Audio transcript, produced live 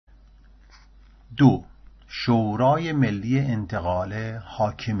2. شورای ملی انتقال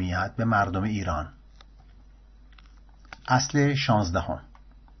حاکمیت به مردم ایران. اصل 16.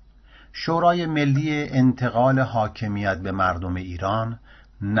 شورای ملی انتقال حاکمیت به مردم ایران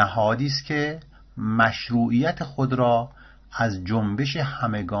نهادی است که مشروعیت خود را از جنبش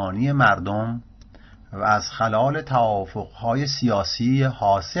همگانی مردم و از خلال توافقهای سیاسی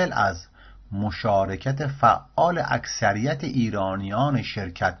حاصل از مشارکت فعال اکثریت ایرانیان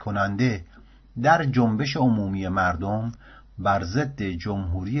شرکت کننده در جنبش عمومی مردم بر ضد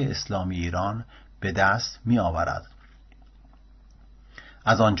جمهوری اسلامی ایران به دست می آورد.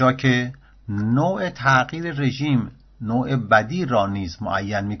 از آنجا که نوع تغییر رژیم نوع بدیل را نیز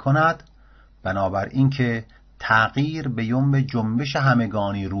معین می کند، بنابراین که تغییر به یم جنبش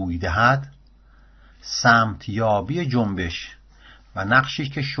همگانی روی دهد، سمتیابی جنبش و نقشی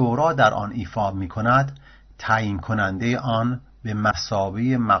که شورا در آن ایفا می کند تعیین کننده آن به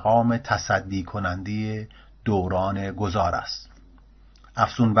مثابه مقام تصدی کننده دوران گذار است.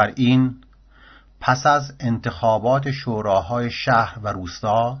 افزون بر این، پس از انتخابات شوراهای شهر و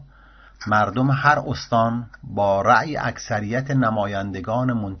روستا، مردم هر استان با رأی اکثریت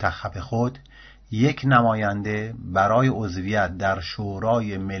نمایندگان منتخب خود یک نماینده برای عضویت در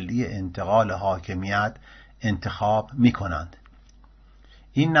شورای ملی انتقال حاکمیت انتخاب می کنند.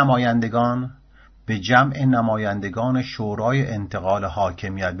 این نمایندگان به جمع نمایندگان شورای انتقال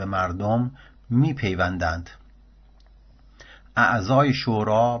حاکمیت به مردم می پیوندند. اعضای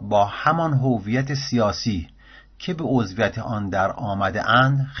شورا با همان هویت سیاسی که به عضویت آن در آمده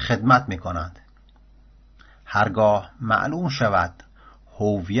اند خدمت می کنند. هرگاه معلوم شود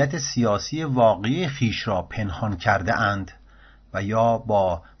هویت سیاسی واقعی خیش را پنهان کرده اند و یا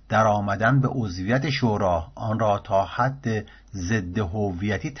با در آمدن به عضویت شورا آن را تا حد ضد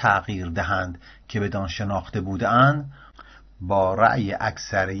هویتی تغییر دهند که بدان شناخته بودند، با رأی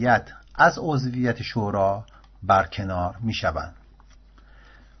اکثریت از عضویت شورا برکنار می شوند.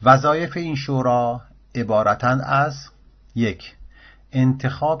 وظایف این شورا عبارتند از: 1.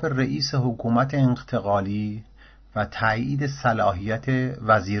 انتخاب رئیس حکومت انتقالی و تایید صلاحیت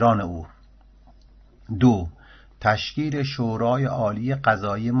وزیران او. 2. تشکیل شورای عالی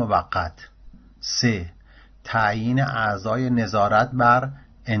قضایی موقت. 3. تعیین اعضای نظارت بر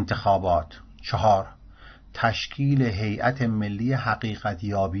انتخابات. 4. تشکیل هیئت ملی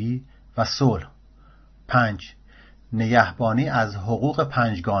حقیقتیابی و صلح. 5. نگهبانی از حقوق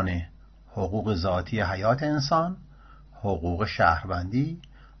پنجگانه: حقوق ذاتی حیات انسان، حقوق شهروندی،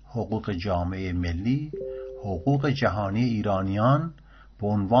 حقوق جامعه ملی، حقوق جهانی ایرانیان به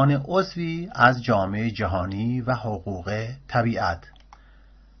عنوان عضوی از جامعه جهانی و حقوق طبیعت،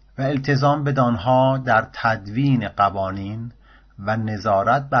 و التزام بدانها در تدوین قوانین و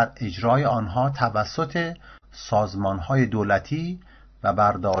نظارت بر اجرای آنها توسط سازمانهای دولتی و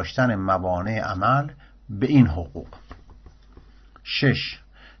برداشتن موانع عمل به این حقوق. 6.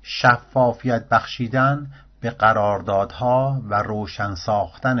 شفافیت بخشیدن به قراردادها و روشن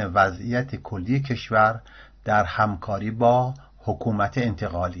ساختن وضعیت کلی کشور در همکاری با حکومت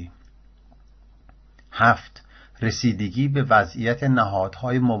انتقالی. 7. رسیدگی به وضعیت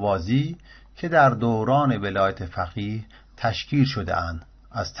نهادهای موازی که در دوران ولایت فقیه تشکیل شده اند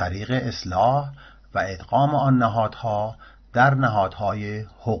از طریق اصلاح و ادغام آن نهادها در نهادهای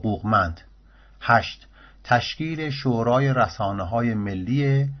حقوقمند. 8. تشکیل شورای رسانه‌های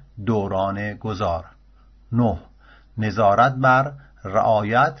ملی دوران گذار. 9. نظارت بر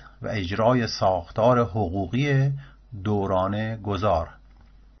رعایت و اجرای ساختار حقوقی دوران گذار.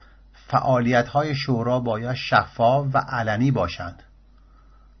 فعالیت‌های شورا باید شفاف و علنی باشند.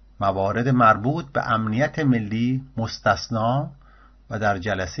 موارد مربوط به امنیت ملی مستثنا و در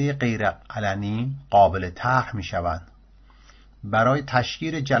جلسه غیر علنی قابل طرح می‌شوند. برای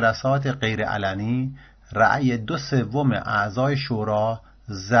تشکیل جلسات غیر علنی رأی 2/3 اعضای شورا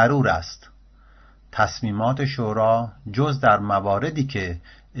ضرور است. تصمیمات شورا جز در مواردی که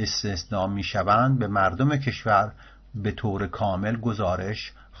استثناء می‌شوند به مردم کشور به طور کامل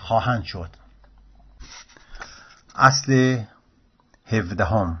گزارش خواهند شد. اصل 17.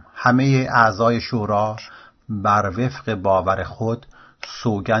 همه اعضای شورا بر وفق باور خود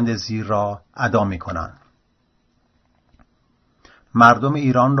سوگند زیر را ادا می‌کنند. مردم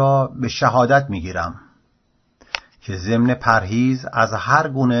ایران را به شهادت می‌گیرم که ضمن پرهیز از هر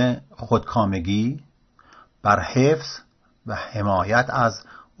گونه خودکامگی بر حفظ و حمایت از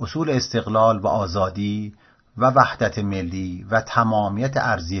اصول استقلال و آزادی و وحدت ملی و تمامیت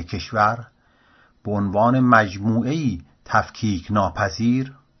ارضی کشور به عنوان مجموعه‌ای تفکیک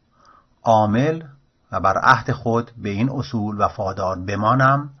ناپذیر عامل و بر عهد خود به این اصول وفادار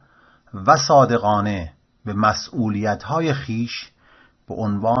بمانم و صادقانه به مسئولیت‌های خیش به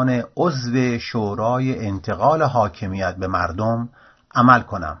عنوان عضو شورای انتقال حاکمیت به مردم عمل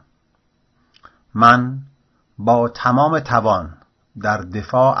کنم. من با تمام توان در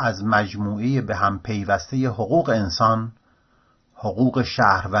دفاع از مجموعه به هم پیوسته حقوق انسان، حقوق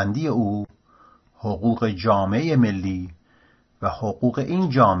شهروندی او، حقوق جامعه ملی و حقوق این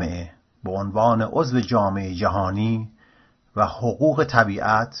جامعه به عنوان عضو جامعه جهانی و حقوق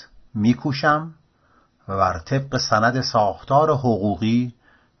طبیعت میکوشم و بر طبق سند ساختار حقوقی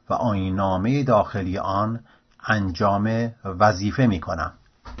و آیین‌نامه داخلی آن انجام وظیفه میکنم.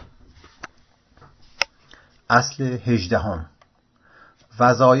 اصل 18.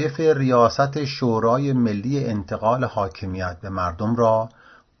 وظایف ریاست شورای ملی انتقال حاکمیت به مردم را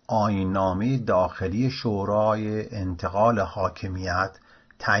آیین‌نامه داخلی شورای انتقال حاکمیت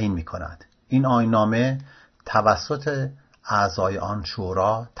تعیین می‌کند. این آیین‌نامه توسط اعضای آن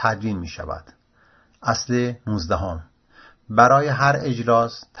شورا تدوین می‌شود. اصل 19. برای هر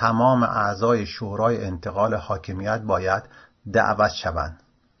اجلاس تمام اعضای شورای انتقال حاکمیت باید دعوت شوند.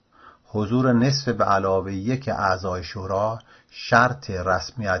 حضور نصف به علاوه یک اعضای شورا شرط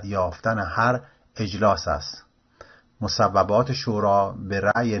رسمیت یافتن هر اجلاس است. مصوبات شورا به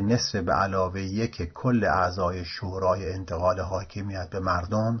رأی نصف به علاوه یک کل اعضای شورای انتقال حاکمیت به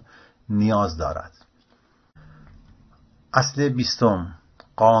مردم نیاز دارد. اصل 20.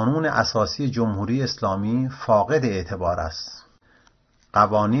 قانون اساسی جمهوری اسلامی فاقد اعتبار است.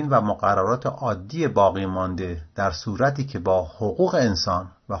 قوانین و مقررات عادی باقی مانده در صورتی که با حقوق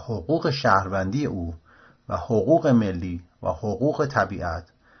انسان و حقوق شهروندی او و حقوق ملی و حقوق طبیعت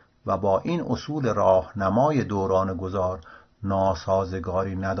و با این اصول راهنمای دوران گذار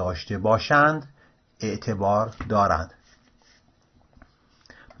ناسازگاری نداشته باشند اعتبار دارند.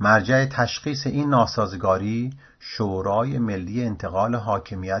 مرجع تشخیص این ناسازگاری شورای ملی انتقال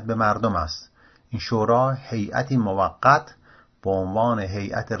حاکمیت به مردم است. این شورا هیئتی موقت به عنوان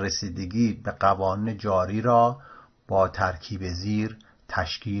هیئت رسیدگی به قوانین جاری را با ترکیب زیر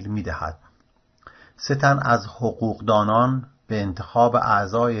تشکیل می‌دهد. 3 تن از حقوقدانان به انتخاب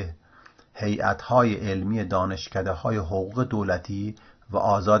اعضای هیئت‌های علمی دانشکده‌های حقوق دولتی و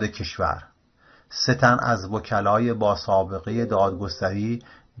آزاد کشور. 3 تن از وکلای با سابقه دادگستری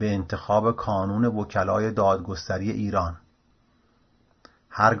به انتخاب کانون وکلای دادگستری ایران.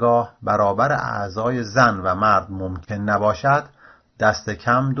 هرگاه برابر اعضای زن و مرد ممکن نباشد، دست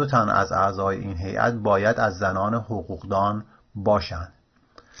کم 2 تن از اعضای این هیئت باید از زنان حقوقدان باشند.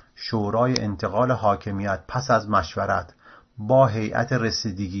 شورای انتقال حاکمیت پس از مشورت با هیئت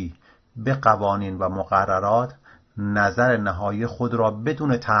رسیدگی به قوانین و مقررات نظر نهایی خود را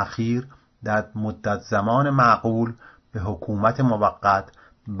بدون تأخیر در مدت زمان معقول به حکومت موقت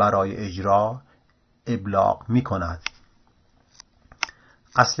برای اجرا ابلاغ می کند.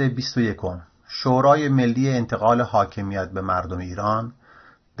 اصل 21. شورای ملی انتقال حاکمیت به مردم ایران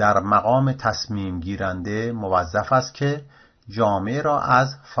در مقام تصمیم گیرنده موظف است که جامعه را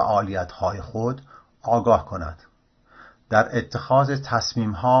از فعالیت‌های خود آگاه کند. در اتخاذ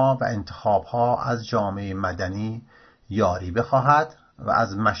تصمیم‌ها و انتخاب‌ها از جامعه مدنی یاری بخواهد و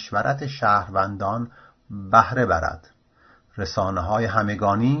از مشورت شهروندان بهره برد. رسانه‌های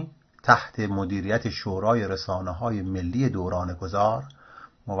همگانی تحت مدیریت شورای رسانه‌های ملی دوران گذار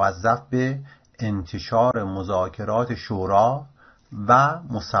موظف به انتشار مذاکرات شورا و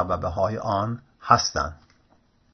مصوبه‌های آن هستند.